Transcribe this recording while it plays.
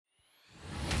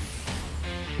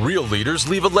Real leaders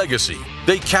leave a legacy.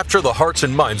 They capture the hearts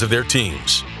and minds of their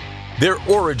teams. Their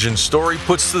origin story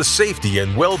puts the safety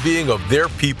and well-being of their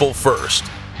people first.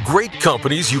 Great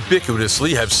companies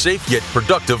ubiquitously have safe yet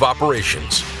productive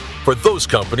operations. For those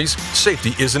companies,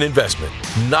 safety is an investment,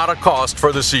 not a cost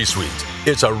for the C-suite.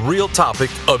 It's a real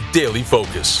topic of daily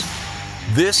focus.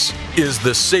 This is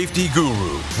The Safety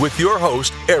Guru with your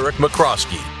host, Eric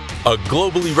McCroskey, a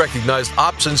globally recognized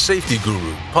ops and safety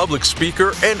guru, public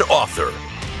speaker, and author.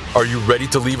 Are you ready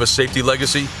to leave a safety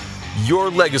legacy? Your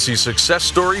legacy success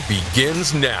story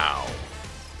begins now.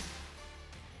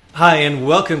 Hi, and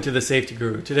welcome to The Safety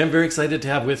Guru. Today I'm very excited to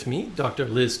have with me Dr.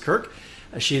 Liz Kirk.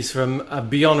 She's from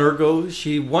Beyond Ergo.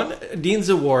 She won a Dean's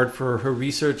Award for her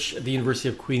research at the University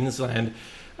of Queensland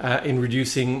in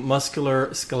reducing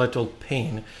musculoskeletal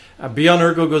pain. Beyond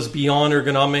Ergo goes beyond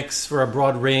ergonomics for a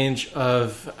broad range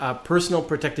of personal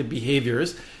protective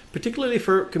behaviors, particularly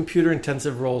for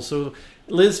computer-intensive roles. So,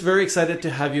 Liz, very excited to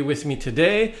have you with me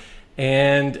today.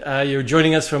 And you're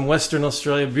joining us from Western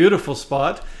Australia, beautiful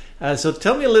spot. So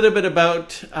tell me a little bit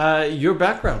about your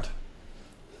background.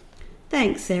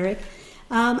 Thanks, Eric.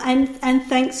 And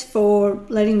thanks for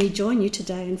letting me join you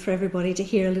today and for everybody to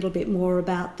hear a little bit more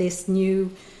about this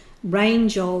new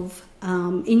range of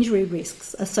injury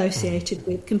risks associated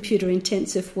with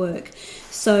computer-intensive work.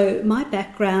 So my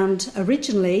background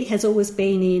originally has always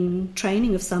been in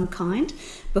training of some kind.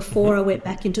 Before I went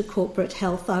back into corporate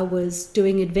health, I was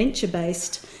doing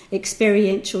adventure-based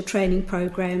experiential training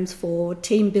programs for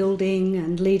team building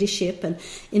and leadership. And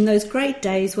in those great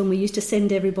days when we used to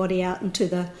send everybody out into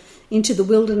the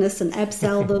wilderness and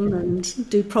abseil them and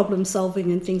do problem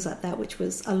solving and things like that, which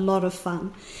was a lot of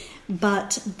fun.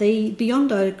 But the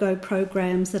Beyond Ergo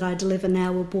programs that I deliver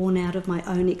now were born out of my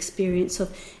own experience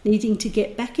of needing to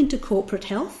get back into corporate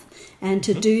health. And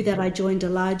to do that, I joined a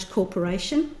large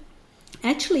corporation,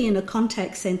 actually in a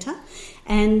contact centre.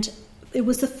 And it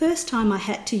was the first time I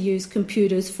had to use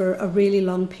computers for a really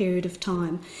long period of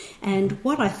time. And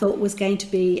what I thought was going to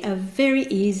be a very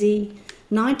easy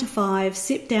 9-to-5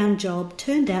 sit-down job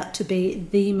turned out to be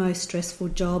the most stressful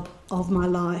job of my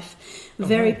life.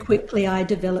 Very quickly I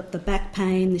developed the back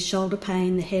pain, the shoulder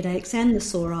pain, the headaches and the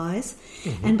sore eyes.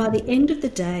 And by the end of the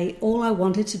day, all I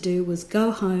wanted to do was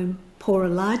go home, pour a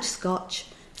large scotch,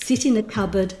 sit in a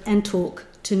cupboard and talk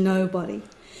to nobody.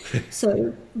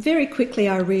 So very quickly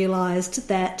I realised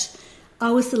that I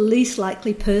was the least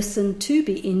likely person to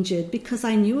be injured because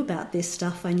I knew about this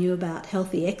stuff. I knew about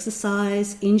healthy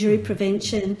exercise, injury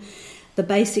prevention, the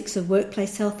basics of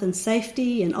workplace health and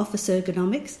safety and office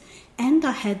ergonomics, and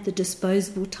I had the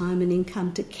disposable time and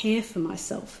income to care for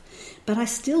myself. But I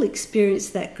still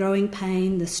experienced that growing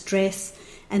pain, the stress,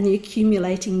 and the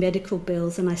accumulating medical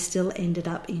bills, and I still ended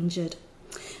up injured.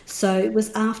 So it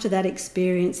was after that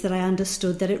experience that I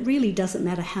understood that it really doesn't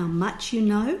matter how much you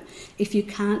know if you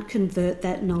can't convert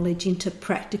that knowledge into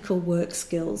practical work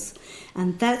skills.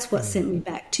 And that's what sent me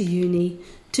back to uni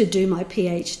to do my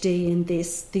PhD in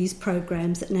these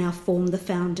programs that now form the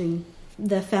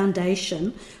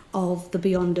foundation of the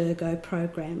Beyond Ergo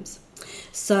programs.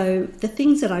 So the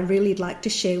things that I really like to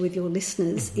share with your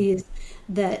listeners is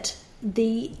that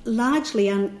the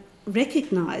largely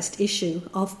recognised issue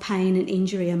of pain and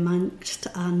injury amongst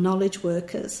our knowledge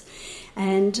workers,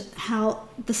 and how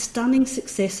the stunning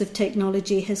success of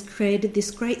technology has created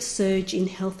this great surge in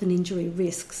health and injury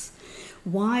risks.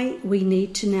 Why we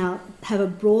need to now have a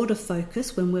broader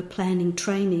focus when we're planning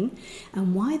training,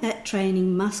 and why that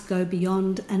training must go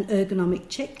beyond an ergonomic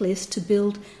checklist to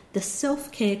build the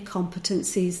self-care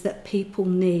competencies that people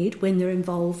need when they're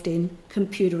involved in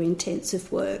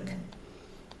computer-intensive work.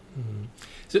 Mm-hmm.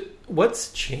 So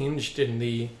what's changed in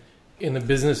the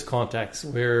business context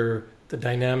where the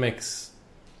dynamics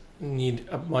need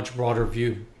a much broader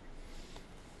view?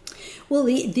 Well,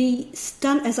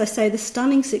 as I say, the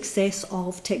stunning success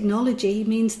of technology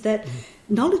means that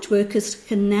knowledge workers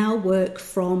can now work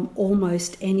from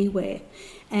almost anywhere.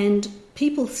 And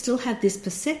people still have this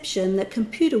perception that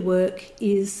computer work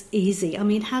is easy. I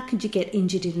mean, how could you get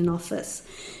injured in an office?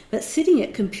 But sitting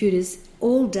at computers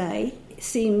all day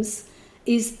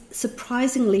is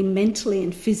surprisingly mentally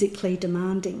and physically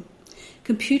demanding.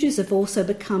 Computers have also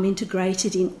become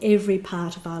integrated in every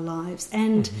part of our lives,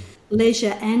 and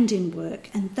leisure and in work,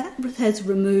 and that has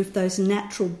removed those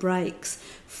natural breaks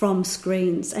from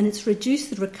screens, and it's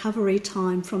reduced the recovery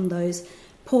time from those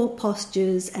poor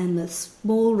postures and the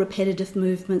small repetitive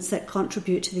movements that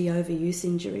contribute to the overuse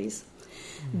injuries.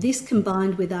 This,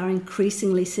 combined with our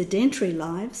increasingly sedentary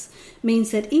lives,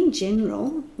 means that in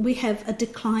general we have a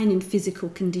decline in physical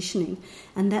conditioning,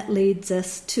 and that leads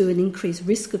us to an increased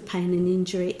risk of pain and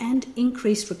injury and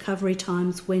increased recovery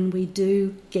times when we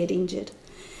do get injured.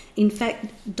 In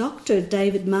fact, Dr.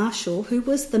 David Marshall, who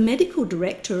was the medical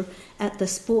director at the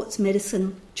Sports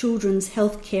Medicine Children's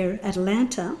Healthcare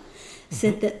Atlanta,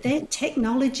 said that their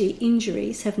technology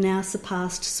injuries have now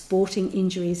surpassed sporting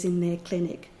injuries in their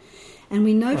clinic. And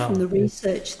we know from the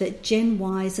research that Gen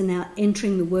Ys are now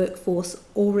entering the workforce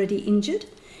already injured,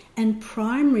 and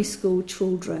primary school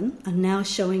children are now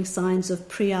showing signs of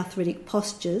pre-arthritic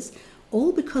postures,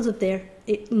 all because of their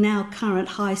now current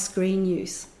high screen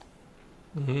use.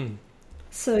 Mm-hmm.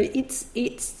 So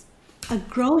it's a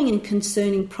growing and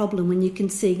concerning problem when you can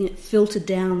see it filter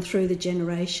down through the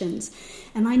generations.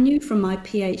 And I knew from my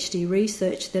PhD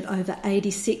research that over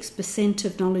 86%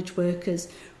 of knowledge workers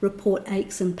report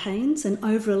aches and pains, and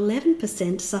over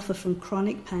 11% suffer from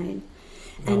chronic pain.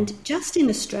 Wow. And just in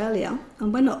Australia,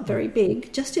 and we're not very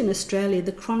big, just in Australia,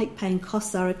 the chronic pain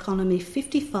costs our economy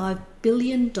 $55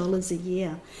 billion a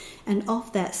year. And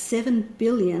of that, $7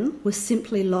 billion was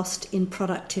simply lost in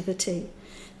productivity.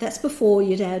 That's before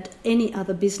you'd add any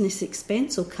other business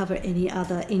expense or cover any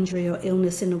other injury or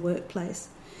illness in a workplace.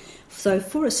 So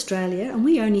for Australia, and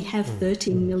we only have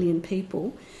 13 million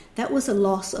people, that was a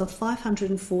loss of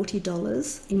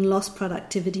 $540 in lost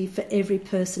productivity for every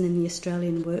person in the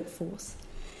Australian workforce.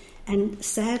 And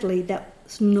sadly,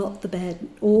 that's not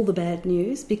all the bad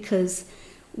news, because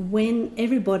when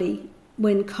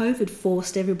COVID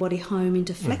forced everybody home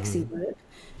into flexi work,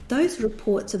 those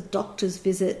reports of doctors'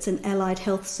 visits and allied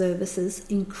health services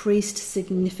increased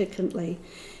significantly.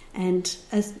 And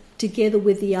as together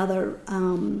with the other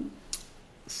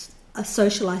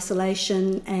social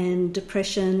isolation and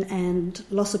depression and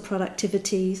loss of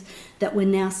productivities that we're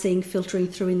now seeing filtering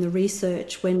through in the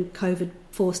research when COVID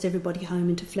forced everybody home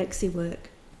into flexi work.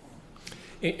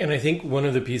 And I think one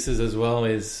of the pieces as well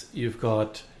is you've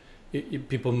got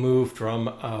people moved from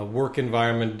a work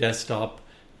environment, desktop,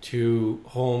 to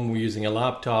home using a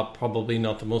laptop, probably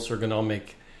not the most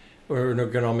ergonomic or an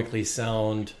ergonomically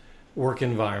sound work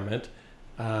environment,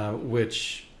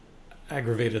 which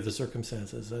aggravated the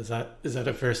circumstances. Is that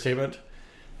a fair statement?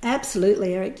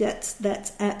 Absolutely, Eric.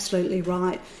 That's absolutely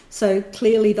right. So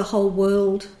clearly the whole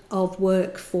world of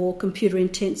work for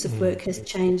computer-intensive work has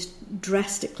changed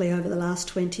drastically over the last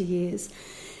 20 years.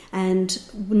 And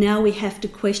now we have to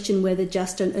question whether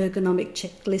just an ergonomic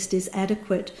checklist is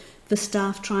adequate for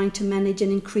staff trying to manage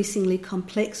an increasingly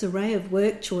complex array of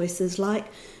work choices like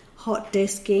hot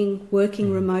desking,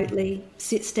 working remotely,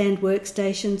 sit-stand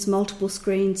workstations, multiple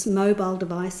screens, mobile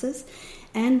devices.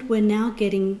 And we're now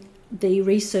getting the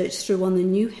research through on the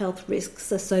new health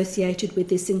risks associated with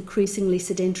this increasingly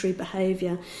sedentary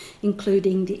behaviour,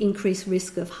 including the increased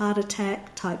risk of heart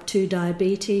attack, type 2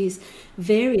 diabetes,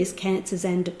 various cancers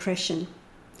and depression.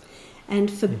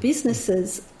 And for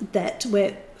businesses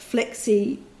where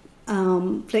flexi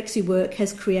work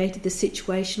has created the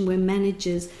situation where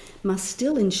managers must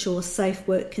still ensure safe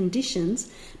work conditions,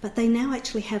 but they now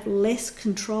actually have less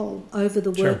control over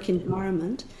the work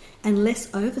environment and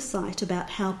less oversight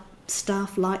about how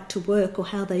staff like to work or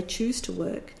how they choose to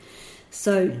work.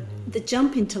 So the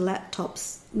jump into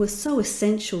laptops was so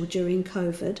essential during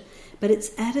COVID, but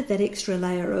it's added that extra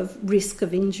layer of risk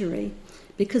of injury,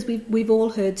 because we've all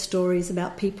heard stories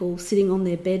about people sitting on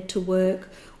their bed to work,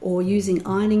 or using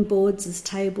ironing boards as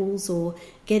tables, or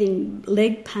getting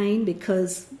leg pain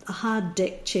because hard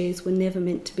deck chairs were never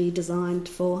meant to be designed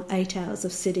for 8 hours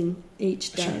of sitting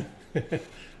each day.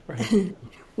 Right.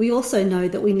 We also know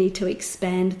that we need to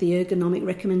expand the ergonomic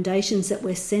recommendations that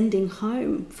we're sending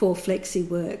home for flexi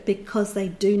work, because they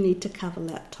do need to cover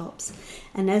laptops.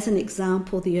 And as an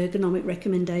example, the ergonomic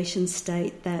recommendations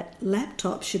state that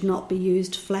laptops should not be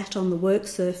used flat on the work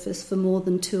surface for more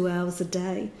than 2 hours a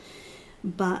day.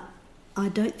 But I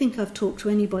don't think I've talked to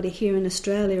anybody here in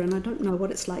Australia, and I don't know what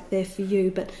it's like there for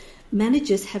you, but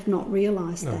managers have not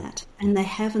realised that, and they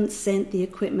haven't sent the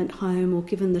equipment home or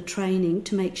given the training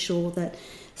to make sure that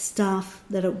staff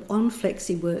that are on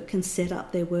flexi work can set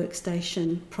up their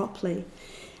workstation properly.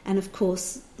 And of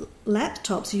course,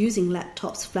 using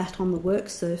laptops flat on the work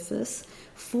surface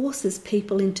forces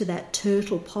people into that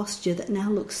turtle posture that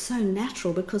now looks so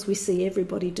natural because we see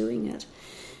everybody doing it.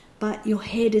 But your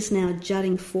head is now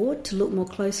jutting forward to look more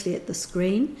closely at the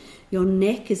screen. Your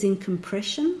neck is in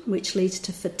compression, which leads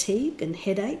to fatigue and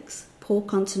headaches, poor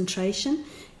concentration,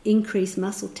 increased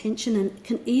muscle tension, and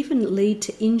can even lead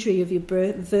to injury of your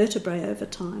vertebrae over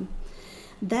time.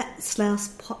 That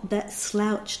slouched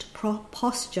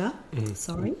posture,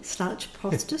 slouched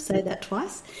posture, say that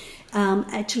twice,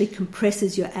 actually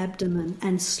compresses your abdomen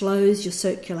and slows your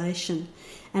circulation.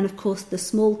 And of course, the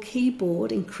small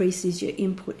keyboard increases your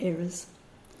input errors.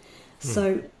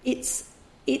 So it's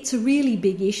a really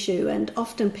big issue, and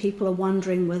often people are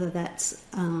wondering whether that's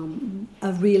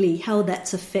how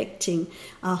that's affecting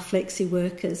our flexi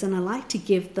workers. And I like to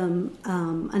give them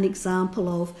an example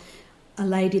of a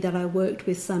lady that I worked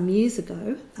with some years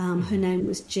ago. Her name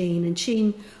was Jean, and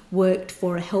Jean worked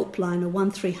for a helpline, a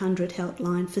 1300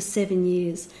 helpline, for 7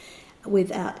 years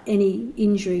without any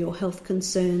injury or health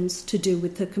concerns to do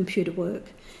with her computer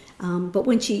work. But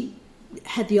when she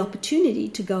had the opportunity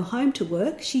to go home to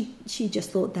work, she just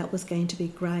thought that was going to be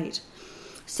great.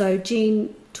 So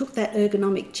Jean took that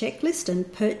ergonomic checklist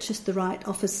and purchased the right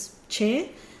office chair,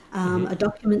 a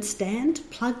document stand,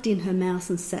 plugged in her mouse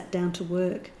and sat down to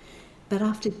work. But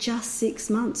after just 6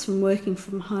 months from working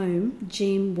from home,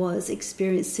 Jean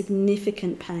experienced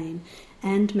significant pain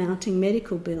and mounting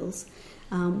medical bills.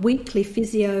 Weekly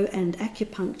physio and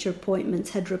acupuncture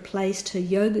appointments had replaced her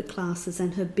yoga classes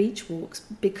and her beach walks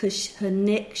because her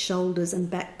neck, shoulders and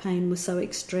back pain was so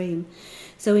extreme.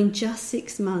 So in just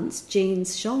 6 months,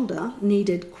 Jean's shoulder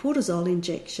needed cortisol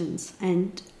injections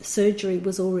and surgery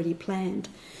was already planned.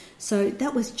 So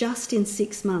that was just in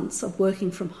 6 months of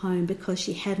working from home because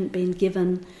she hadn't been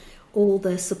given all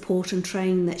the support and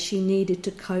training that she needed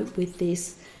to cope with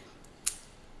this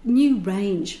new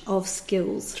range of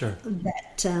skills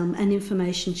that and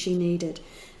information she needed,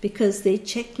 because the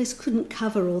checklist couldn't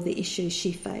cover all the issues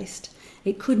she faced.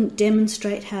 It couldn't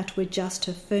demonstrate how to adjust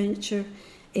her furniture.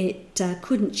 It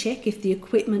couldn't check if the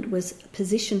equipment was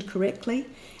positioned correctly,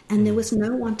 and there was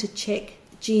no one to check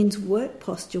Jean's work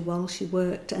posture while she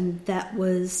worked, and that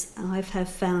was, I have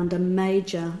found, a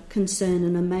major concern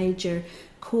and a major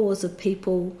cause of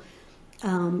people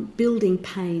building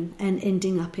pain and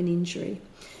ending up in injury.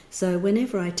 So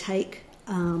whenever I take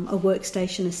a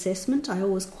workstation assessment, I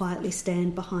always quietly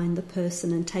stand behind the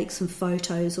person and take some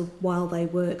photos of while they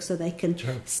work so they can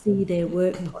see their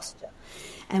work posture.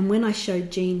 And when I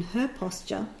showed Jean her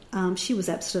posture, she was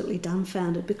absolutely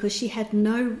dumbfounded because she had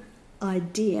no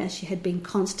idea she had been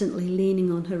constantly leaning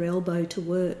on her elbow to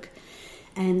work.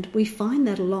 And we find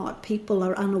that a lot. People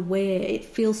are unaware. It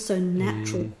feels so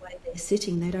natural the way they're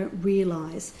sitting. They don't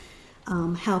realise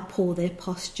how poor their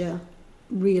posture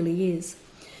really is.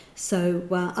 So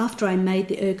after I made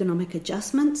the ergonomic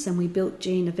adjustments and we built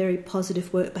Jean a very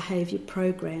positive work behaviour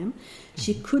program,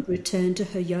 she could return to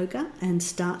her yoga and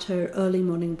start her early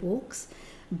morning walks.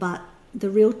 But the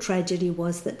real tragedy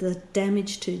was that the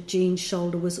damage to Jean's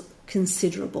shoulder was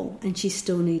considerable and she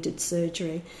still needed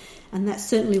surgery. And that's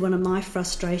certainly one of my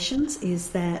frustrations, is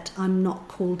that I'm not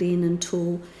called in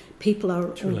until people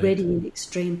are already in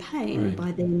extreme pain. Right.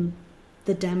 By then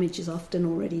the damage is often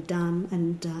already done,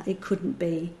 and it couldn't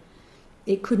be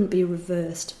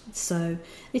reversed. So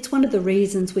it's one of the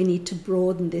reasons we need to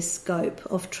broaden this scope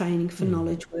of training for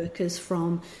knowledge workers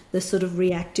from the sort of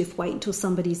reactive wait until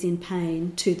somebody's in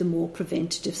pain to the more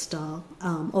preventative style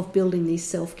of building these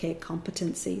self-care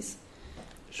competencies.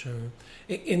 Sure.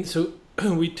 And so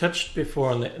we touched before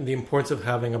on the importance of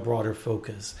having a broader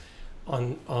focus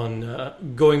on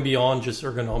going beyond just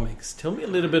ergonomics. Tell me a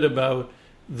little bit about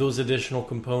those additional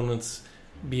components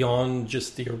beyond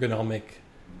just the ergonomic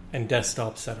and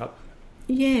desktop setup.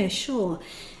 Yeah, sure.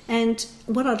 And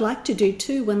what I'd like to do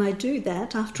too when I do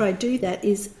that, after I do that,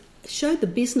 is show the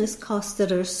business costs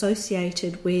that are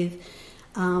associated with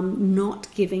not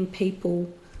giving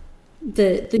people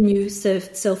the new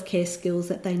self-care skills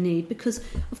that they need, because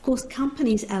of course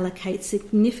companies allocate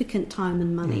significant time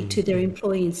and money to their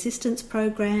employee assistance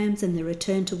programs and their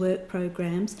return to work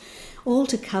programs, all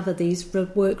to cover these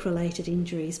work-related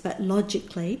injuries. But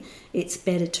logically it's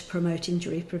better to promote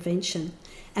injury prevention.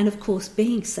 And of course,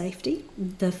 being safety,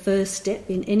 the first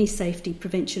step in any safety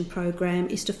prevention program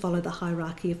is to follow the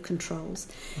hierarchy of controls.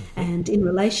 And in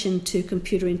relation to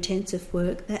computer intensive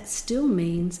work, that still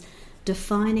means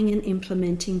defining and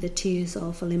implementing the tiers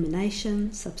of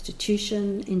elimination,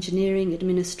 substitution, engineering,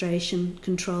 administration,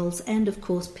 controls, and of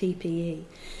course PPE.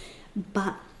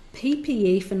 But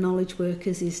PPE for knowledge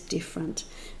workers is different.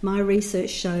 My research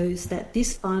shows that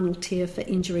this final tier for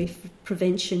injury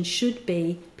prevention should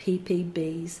be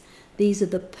PPBs. These are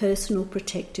the personal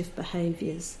protective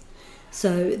behaviours.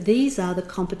 So these are the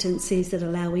competencies that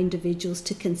allow individuals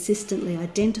to consistently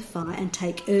identify and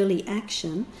take early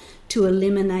action to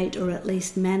eliminate or at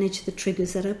least manage the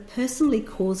triggers that are personally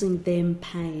causing them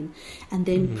pain, and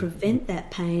then prevent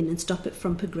that pain and stop it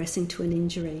from progressing to an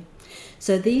injury.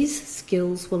 So these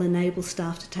skills will enable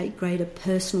staff to take greater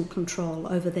personal control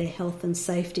over their health and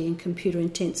safety in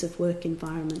computer-intensive work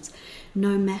environments,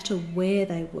 no matter where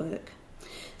they work.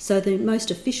 So the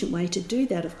most efficient way to do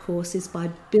that, of course, is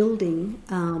by building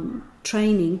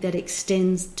training that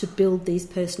extends to build these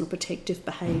personal protective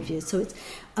behaviours. So it's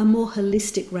a more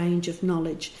holistic range of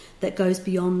knowledge that goes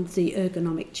beyond the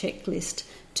ergonomic checklist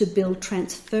to build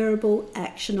transferable,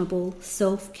 actionable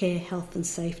self-care, health and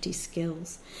safety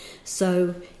skills.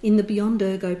 So in the Beyond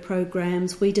Ergo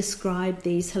programs, we describe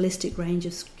these holistic range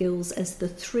of skills as the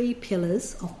 3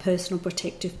 pillars of personal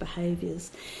protective behaviours.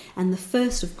 And the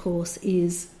first, of course,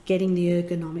 is getting the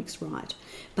ergonomics right.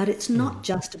 But it's not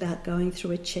just about going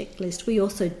through a checklist. We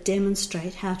also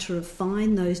demonstrate how to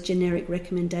refine those generic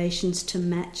recommendations to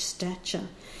match stature.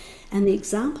 And the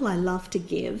example I love to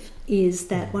give is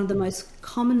that one of the most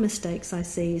common mistakes I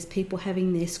see is people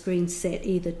having their screen set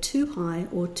either too high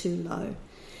or too low.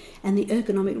 And the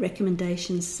ergonomic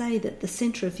recommendations say that the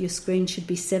centre of your screen should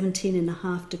be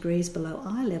 17.5 degrees below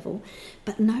eye level,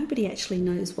 but nobody actually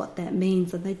knows what that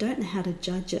means, and they don't know how to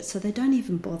judge it, so they don't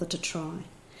even bother to try.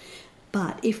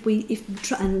 But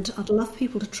and I'd love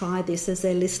people to try this as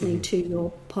they're listening to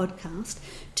your podcast,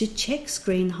 to check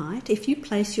screen height. If you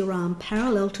place your arm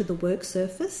parallel to the work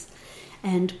surface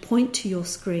and point to your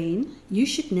screen, you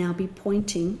should now be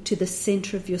pointing to the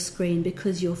centre of your screen,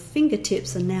 because your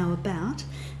fingertips are now about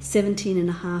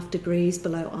 17.5 degrees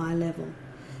below eye level.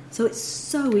 So it's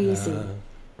so easy.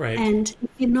 Right. And if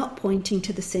you're not pointing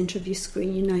to the centre of your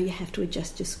screen, you know you have to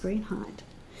adjust your screen height.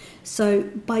 So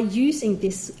by using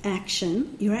this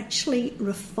action, you're actually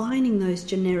refining those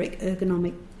generic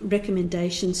ergonomic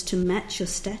recommendations to match your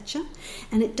stature.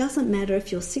 And it doesn't matter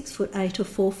if you're 6'8" or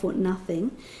 4'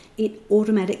 nothing, it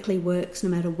automatically works no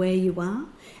matter where you are.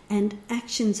 And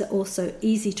actions are also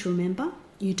easy to remember.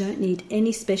 You don't need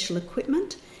any special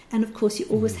equipment. And of course, you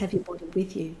always have your body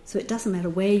with you. So it doesn't matter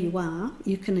where you are,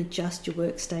 you can adjust your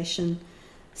workstation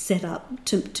setup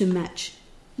to match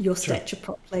your stature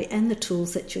properly and the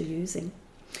tools that you're using.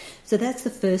 So that's the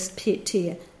first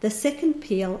tier. The second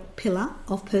pillar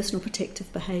of personal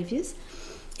protective behaviours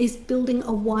is building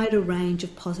a wider range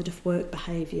of positive work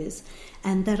behaviours.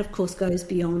 And that, of course, goes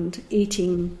beyond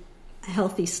eating a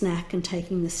healthy snack and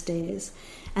taking the stairs.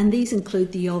 And these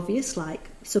include the obvious, like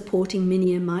supporting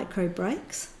mini and micro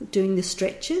breaks, doing the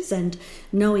stretches, and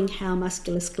knowing how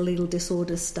musculoskeletal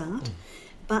disorders start.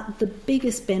 But the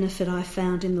biggest benefit I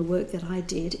found in the work that I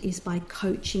did is by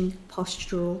coaching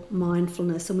postural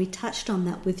mindfulness. And we touched on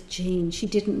that with Jean. She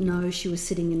didn't know she was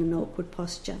sitting in an awkward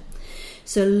posture.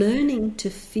 So learning to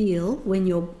feel when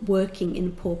you're working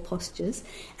in poor postures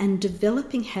and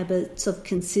developing habits of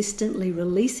consistently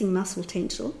releasing muscle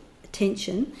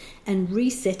tension and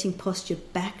resetting posture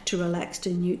back to relaxed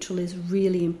and neutral is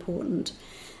really important.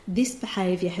 This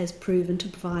behaviour has proven to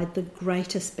provide the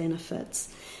greatest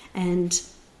benefits, and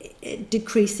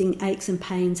decreasing aches and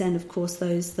pains, and of course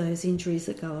those injuries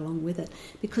that go along with it.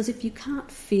 Because if you can't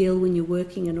feel when you're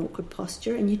working in awkward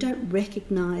posture and you don't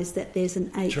recognise that there's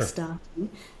an ache starting,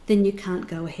 then you can't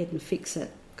go ahead and fix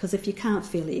it. Because if you can't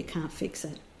feel it, you can't fix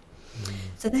it.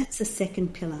 So that's the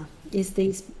second pillar, is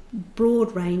these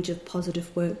broad range of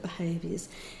positive work behaviours.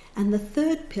 And the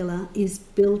third pillar is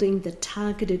building the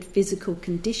targeted physical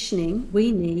conditioning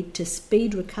we need to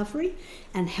speed recovery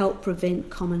and help prevent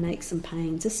common aches and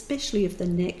pains, especially of the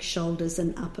neck, shoulders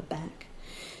and upper back.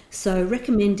 So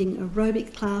recommending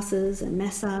aerobic classes and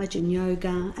massage and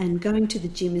yoga and going to the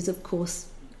gym is of course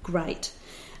great.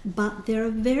 But there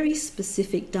are very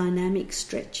specific dynamic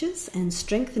stretches and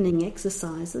strengthening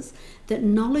exercises that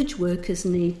knowledge workers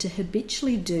need to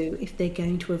habitually do if they're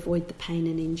going to avoid the pain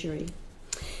and injury.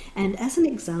 And as an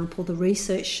example, the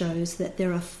research shows that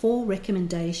there are 4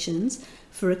 recommendations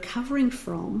for recovering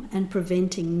from and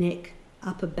preventing neck,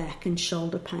 upper back and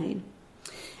shoulder pain.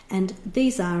 And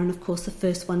these are, and of course the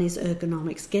first one is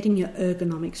ergonomics, getting your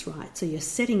ergonomics right. So you're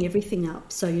setting everything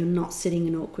up so you're not sitting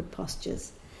in awkward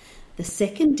postures. The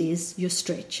second is your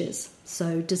stretches,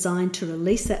 so designed to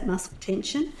release that muscle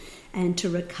tension and to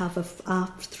recover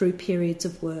through periods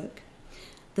of work.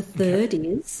 The third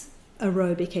is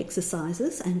aerobic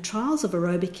exercises, and trials of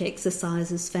aerobic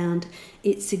exercises found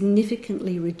it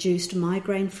significantly reduced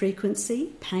migraine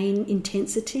frequency, pain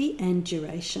intensity and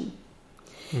duration.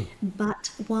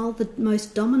 But while the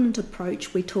most dominant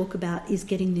approach we talk about is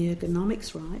getting the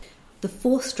ergonomics right, the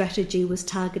fourth strategy was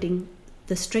targeting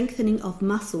the strengthening of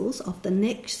muscles of the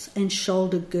neck and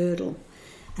shoulder girdle.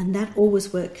 And that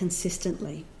always worked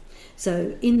consistently.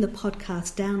 So in the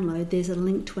podcast download, there's a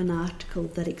link to an article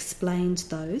that explains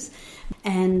those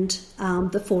and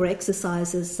the 4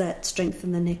 exercises that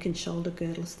strengthen the neck and shoulder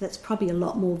girdle. So that's probably a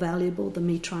lot more valuable than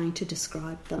me trying to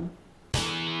describe them.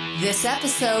 This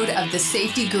episode of the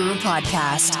Safety Guru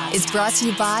Podcast is brought to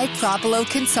you by Propolo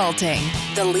Consulting,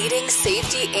 the leading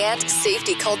safety and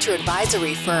safety culture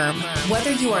advisory firm.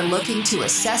 Whether you are looking to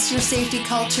assess your safety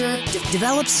culture,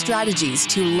 develop strategies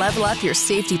to level up your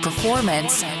safety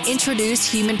performance,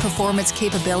 introduce human performance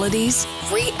capabilities,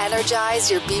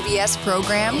 re-energize your BBS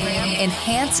program,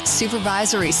 enhance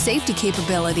supervisory safety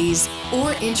capabilities,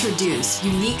 or introduce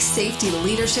unique safety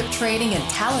leadership training and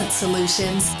talent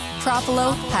solutions,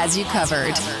 Propolo has you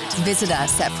covered. Visit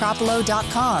us at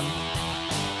propolo.com.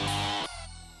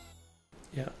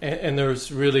 Yeah, and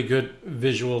there's really good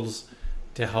visuals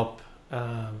to help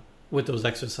with those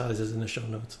exercises in the show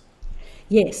notes.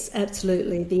 Yes,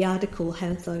 absolutely. The article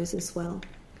has those as well.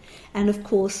 And of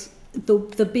course,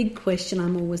 the big question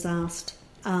I'm always asked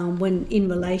when in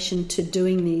relation to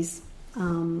doing these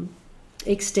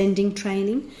extending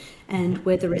training and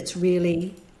whether it's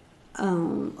really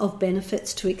of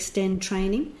benefits to extend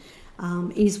training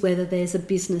is whether there's a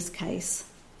business case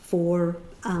for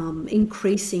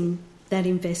increasing that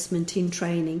investment in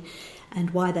training and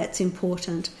why that's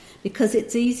important. Because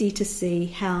it's easy to see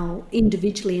how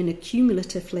individually and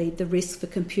accumulatively the risks for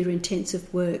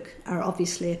computer-intensive work are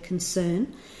obviously a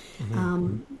concern.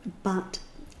 But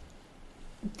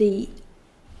the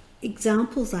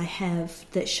examples I have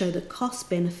that show the cost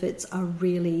benefits are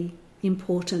really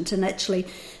important. And actually,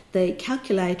 the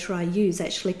calculator I use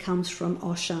actually comes from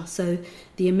OSHA. So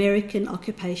the American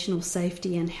Occupational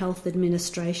Safety and Health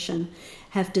Administration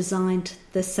have designed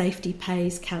the Safety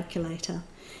Pays calculator.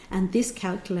 And this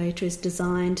calculator is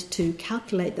designed to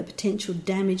calculate the potential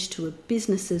damage to a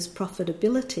business's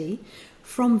profitability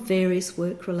from various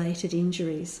work-related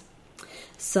injuries.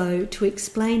 So to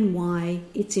explain why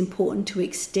it's important to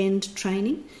extend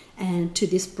training and to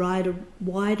this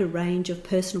wider range of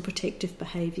personal protective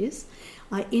behaviours,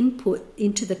 I input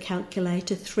into the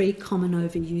calculator 3 common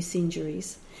overuse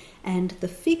injuries, and the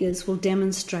figures will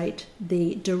demonstrate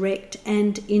the direct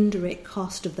and indirect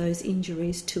cost of those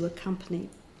injuries to a company.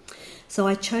 So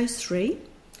I chose 3.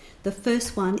 The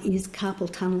first one is carpal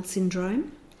tunnel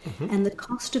syndrome, and the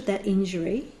cost of that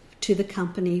injury to the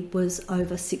company was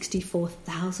over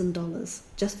 $64,000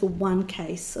 just for one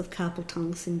case of carpal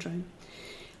tunnel syndrome.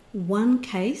 One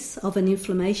case of an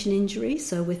inflammation injury,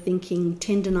 so we're thinking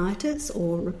tendinitis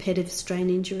or repetitive strain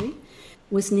injury,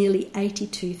 was nearly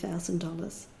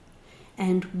 $82,000.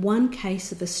 And one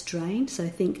case of a strain, so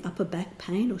think upper back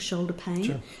pain or shoulder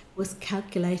pain, was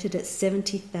calculated at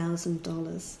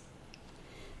 $70,000.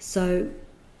 So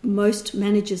most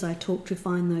managers I talk to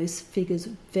find those figures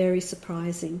very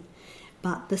surprising.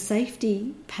 But the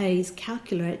Safety Pays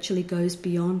calculator actually goes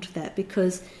beyond that,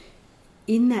 because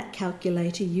in that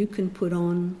calculator you can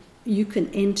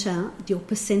enter your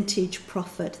percentage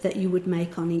profit that you would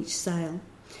make on each sale.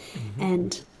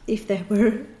 And if there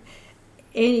were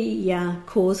any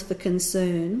cause for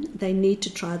concern, they need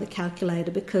to try the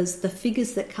calculator, because the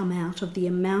figures that come out of the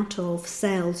amount of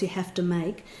sales you have to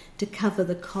make to cover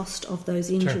the cost of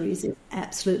those injuries is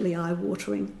absolutely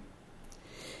eye-watering.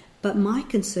 But my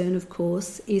concern, of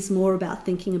course, is more about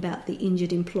thinking about the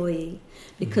injured employee,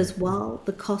 because while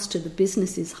the cost to the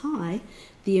business is high,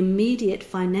 the immediate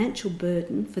financial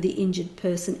burden for the injured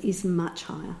person is much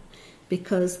higher,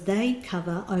 because they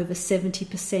cover over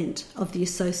 70% of the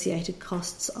associated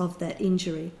costs of that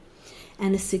injury.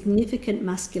 And a significant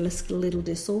musculoskeletal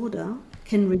disorder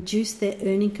can reduce their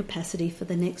earning capacity for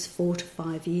the next 4 to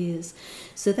 5 years.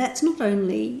 So that's not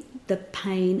only the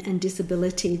pain and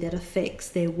disability that affects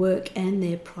their work and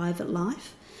their private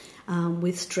life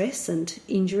with stress and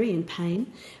injury and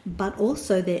pain, but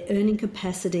also their earning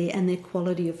capacity and their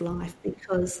quality of life,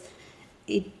 because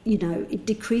it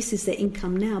decreases their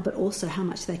income now, but also how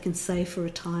much they can save for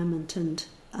retirement and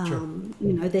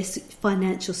their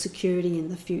financial security in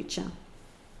the future.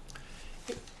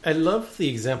 I love the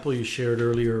example you shared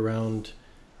earlier around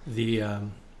the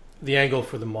angle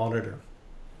for the monitor,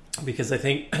 because I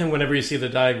think whenever you see the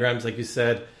diagrams, like you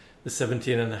said, the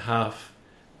 17.5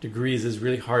 degrees is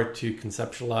really hard to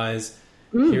conceptualize.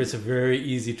 Here's a very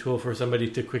easy tool for somebody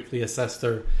to quickly assess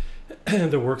their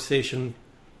workstation.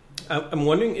 I'm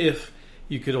wondering if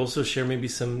you could also share maybe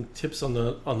some tips on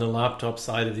the laptop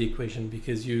side of the equation,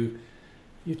 because you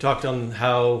talked on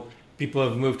how people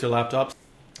have moved to laptops,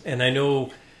 and I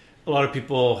know a lot of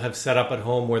people have set up at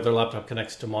home where their laptop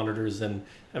connects to monitors and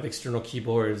have external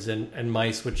keyboards and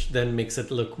mice, which then makes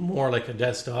it look more like a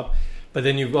desktop. But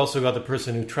then you've also got the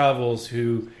person who travels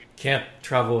who can't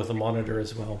travel with a monitor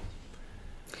as well.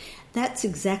 That's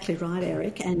exactly right,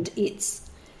 Eric. And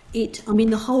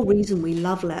the whole reason we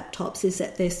love laptops is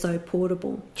that they're so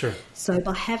portable. Sure. So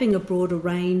by having a broader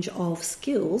range of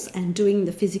skills and doing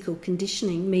the physical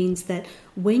conditioning means that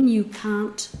when you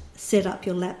can't set up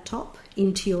your laptop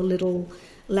into your little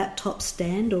laptop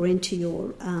stand or into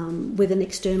your with an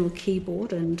external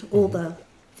keyboard and all the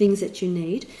things that you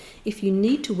need, if you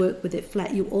need to work with it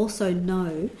flat, you also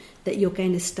know that you're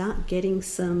going to start getting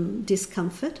some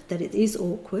discomfort, that it is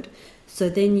awkward. So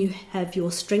then you have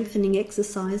your strengthening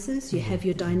exercises, you have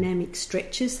your dynamic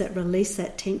stretches that release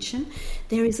that tension.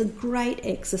 There is a great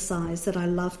exercise that I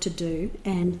love to do,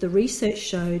 and the research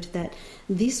showed that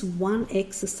this one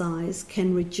exercise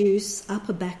can reduce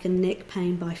upper back and neck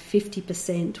pain by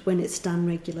 50% when it's done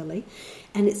regularly.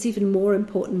 And it's even more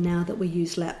important now that we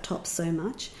use laptops so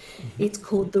much. It's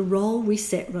called the roll,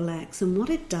 reset, relax. And what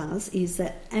it does is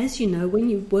that, as you know, when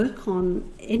you work on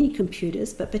any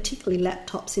computers, but particularly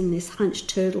laptops in this hunched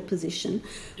turtle position,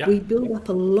 we build up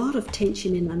a lot of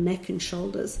tension in our neck and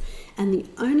shoulders. And the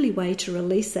only way to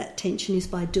release that tension is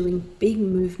by doing big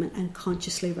movement and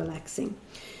consciously relaxing.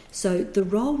 So the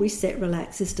roll, reset,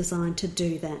 relax is designed to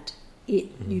do that.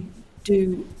 You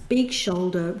do big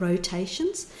shoulder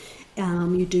rotations.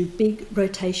 You do big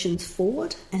rotations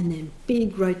forward and then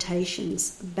big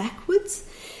rotations backwards.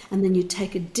 And then you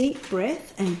take a deep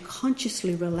breath and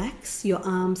consciously relax your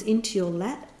arms into your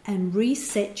lap and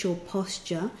reset your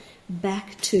posture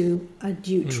back to a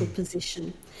neutral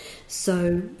position.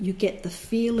 So you get the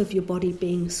feel of your body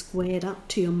being squared up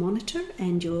to your monitor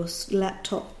and your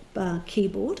laptop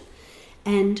keyboard.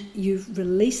 And you've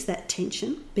released that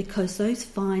tension because those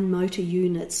fine motor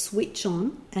units switch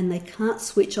on and they can't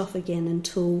switch off again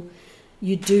until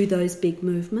you do those big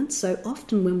movements. So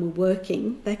often when we're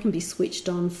working, they can be switched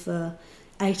on for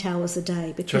 8 hours a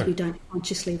day because we don't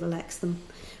consciously relax them,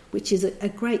 which is a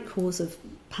great cause of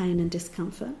pain and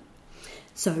discomfort.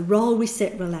 So roll,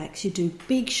 reset, relax. You do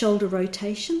big shoulder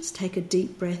rotations, take a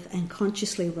deep breath and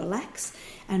consciously relax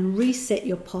and reset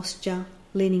your posture,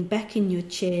 leaning back in your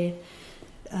chair,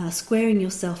 squaring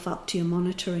yourself up to your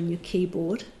monitor and your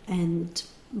keyboard and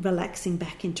relaxing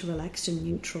back into relaxed and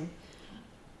neutral.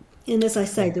 And as I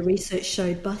say, the research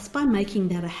showed by making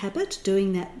that a habit,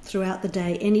 doing that throughout the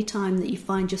day, any time that you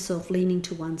find yourself leaning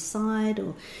to one side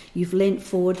or you've leant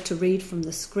forward to read from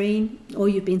the screen or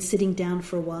you've been sitting down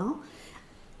for a while,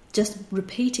 just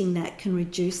repeating that can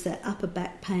reduce that upper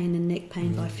back pain and neck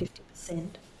pain by 50%.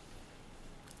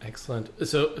 Excellent.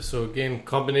 So again,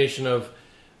 combination of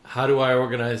how do I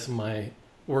organize my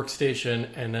workstation,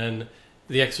 and then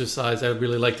the exercise I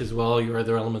really liked as well. Your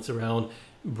other elements around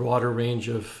broader range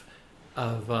of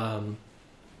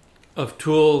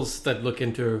tools that look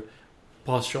into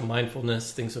postural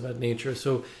mindfulness, things of that nature.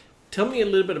 So, tell me a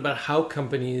little bit about how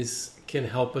companies can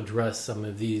help address some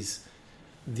of these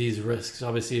risks.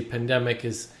 Obviously, a pandemic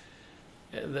is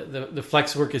the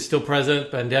flex work is still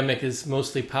present. Pandemic is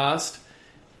mostly past.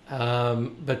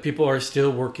 But people are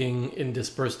still working in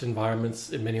dispersed environments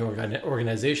in many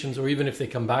organizations, or even if they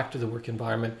come back to the work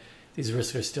environment, these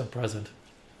risks are still present.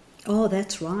 Oh,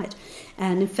 that's right.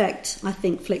 And in fact, I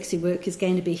think flexi work is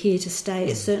going to be here to stay.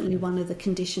 It's certainly one of the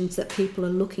conditions that people are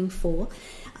looking for.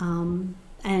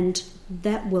 And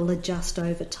that will adjust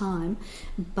over time.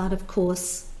 But of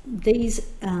course, these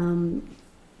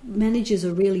managers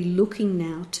are really looking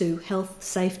now to health,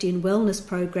 safety and wellness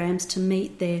programs to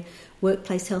meet their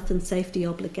workplace health and safety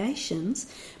obligations,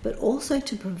 but also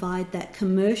to provide that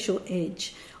commercial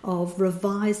edge of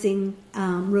reversing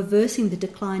the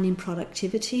decline in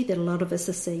productivity that a lot of us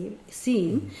are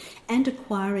seeing, and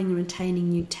acquiring and retaining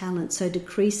new talent, so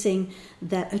decreasing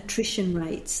that attrition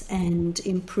rates and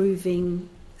improving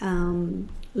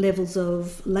levels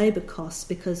of labour costs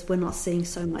because we're not seeing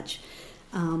so much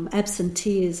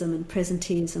absenteeism and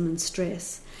presenteeism and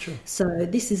stress. Sure. So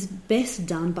this is best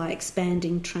done by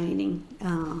expanding training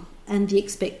and the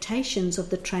expectations of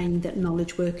the training that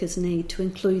knowledge workers need to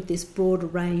include this broader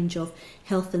range of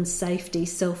health and safety,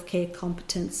 self-care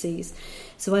competencies.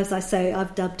 So as I say,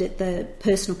 I've dubbed it the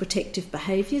personal protective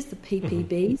behaviours, the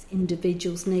PPBs,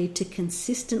 individuals need to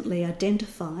consistently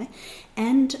identify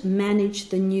and manage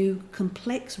the new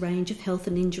complex range of health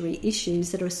and injury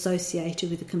issues that are associated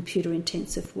with the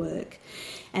computer-intensive work.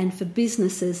 And for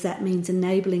businesses, that means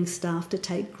enabling staff to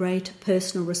take great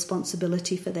personal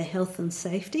responsibility for their health and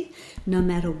safety, no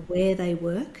matter where they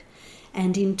work.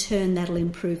 and in turn that'll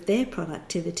improve their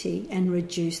productivity and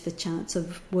reduce the chance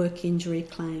of work injury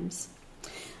claims.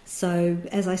 So,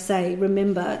 as I say,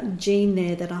 remember Jean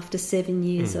there, that after 7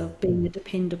 years of being a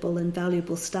dependable and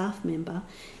valuable staff member,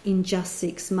 in just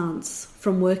 6 months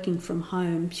from working from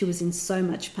home, she was in so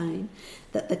much pain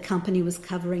that the company was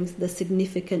covering the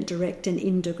significant direct and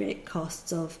indirect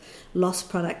costs of lost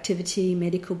productivity,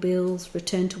 medical bills,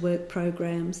 return to work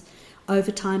programs,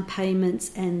 overtime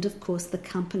payments, and of course the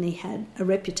company had a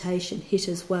reputation hit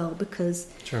as well because,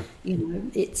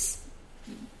 it's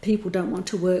people don't want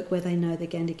to work where they know they're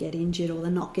going to get injured or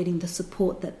they're not getting the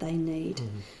support that they need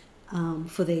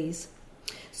for these.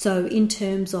 So in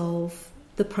terms of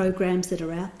the programs that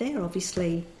are out there,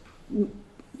 obviously,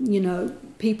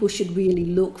 people should really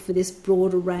look for this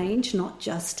broader range, not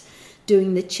just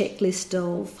doing the checklist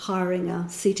of hiring a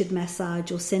seated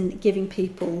massage or giving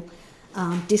people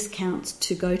discounts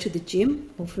to go to the gym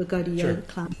or to go to yoga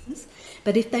classes.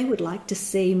 But if they would like to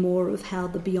see more of how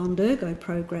the Beyond Ergo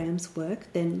programs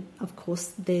work, then of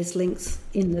course there's links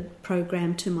in the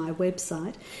program to my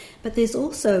website. But there's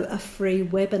also a free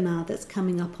webinar that's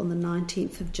coming up on the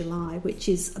 19th of July, which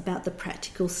is about the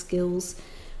practical skills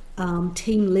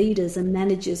team leaders and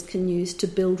managers can use to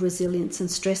build resilience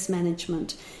and stress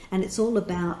management. And it's all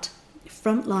about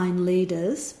frontline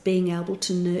leaders being able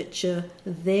to nurture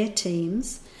their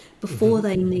teams before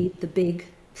they need the big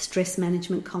stress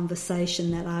management conversation,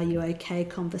 that are you okay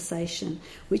conversation,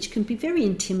 which can be very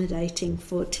intimidating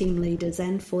for team leaders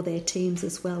and for their teams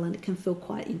as well, and it can feel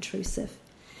quite intrusive.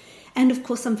 And of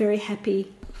course I'm very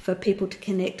happy for people to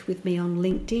connect with me on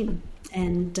LinkedIn,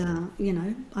 and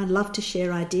I'd love to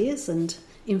share ideas and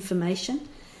information.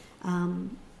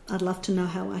 I'd love to know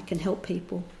how I can help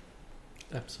people.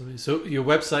 Absolutely. So your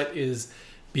website is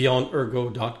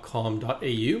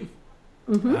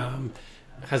beyondergo.com.au.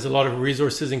 Has a lot of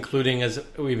resources, including, as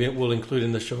we'll include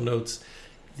in the show notes,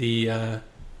 the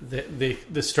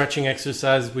stretching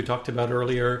exercise we talked about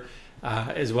earlier,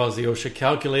 as well as the OSHA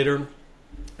calculator.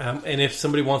 And if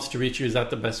somebody wants to reach you, is that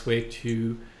the best way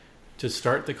to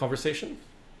start the conversation?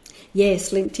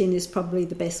 Yes, LinkedIn is probably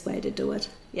the best way to do it.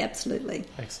 Yeah, absolutely.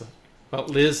 Excellent. Well,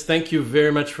 Liz, thank you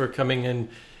very much for coming in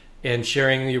and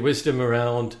sharing your wisdom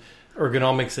around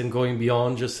ergonomics and going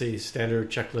beyond just a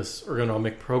standard checklist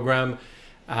ergonomic program.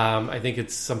 I think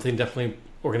it's something definitely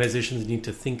organizations need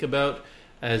to think about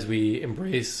as we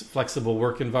embrace flexible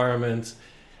work environments.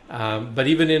 But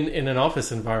even in an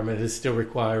office environment, it still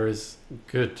requires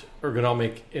good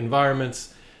ergonomic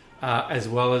environments, as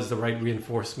well as the right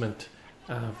reinforcement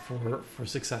for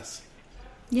success.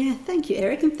 Yeah, thank you,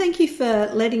 Eric, and thank you for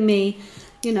letting me,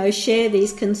 share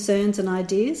these concerns and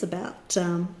ideas about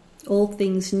all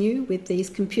things new with these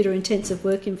computer-intensive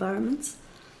work environments.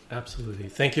 Absolutely.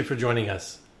 Thank you for joining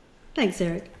us. Thanks,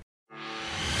 Eric.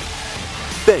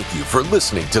 Thank you for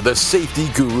listening to the Safety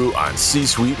Guru on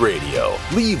C-Suite Radio.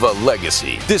 Leave a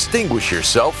legacy. Distinguish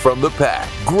yourself from the pack.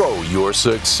 Grow your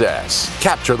success.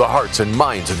 Capture the hearts and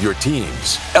minds of your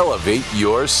teams. Elevate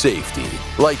your safety.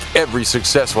 Like every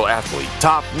successful athlete,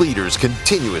 top leaders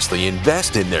continuously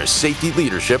invest in their safety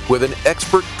leadership with an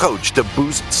expert coach to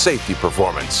boost safety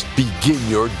performance. Begin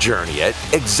your journey at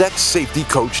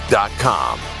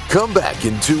execsafetycoach.com. Come back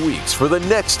in 2 weeks for the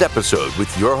next episode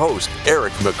with your host,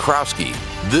 Eric McCrowski.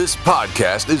 This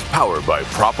podcast is powered by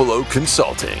Propolo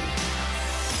Consulting.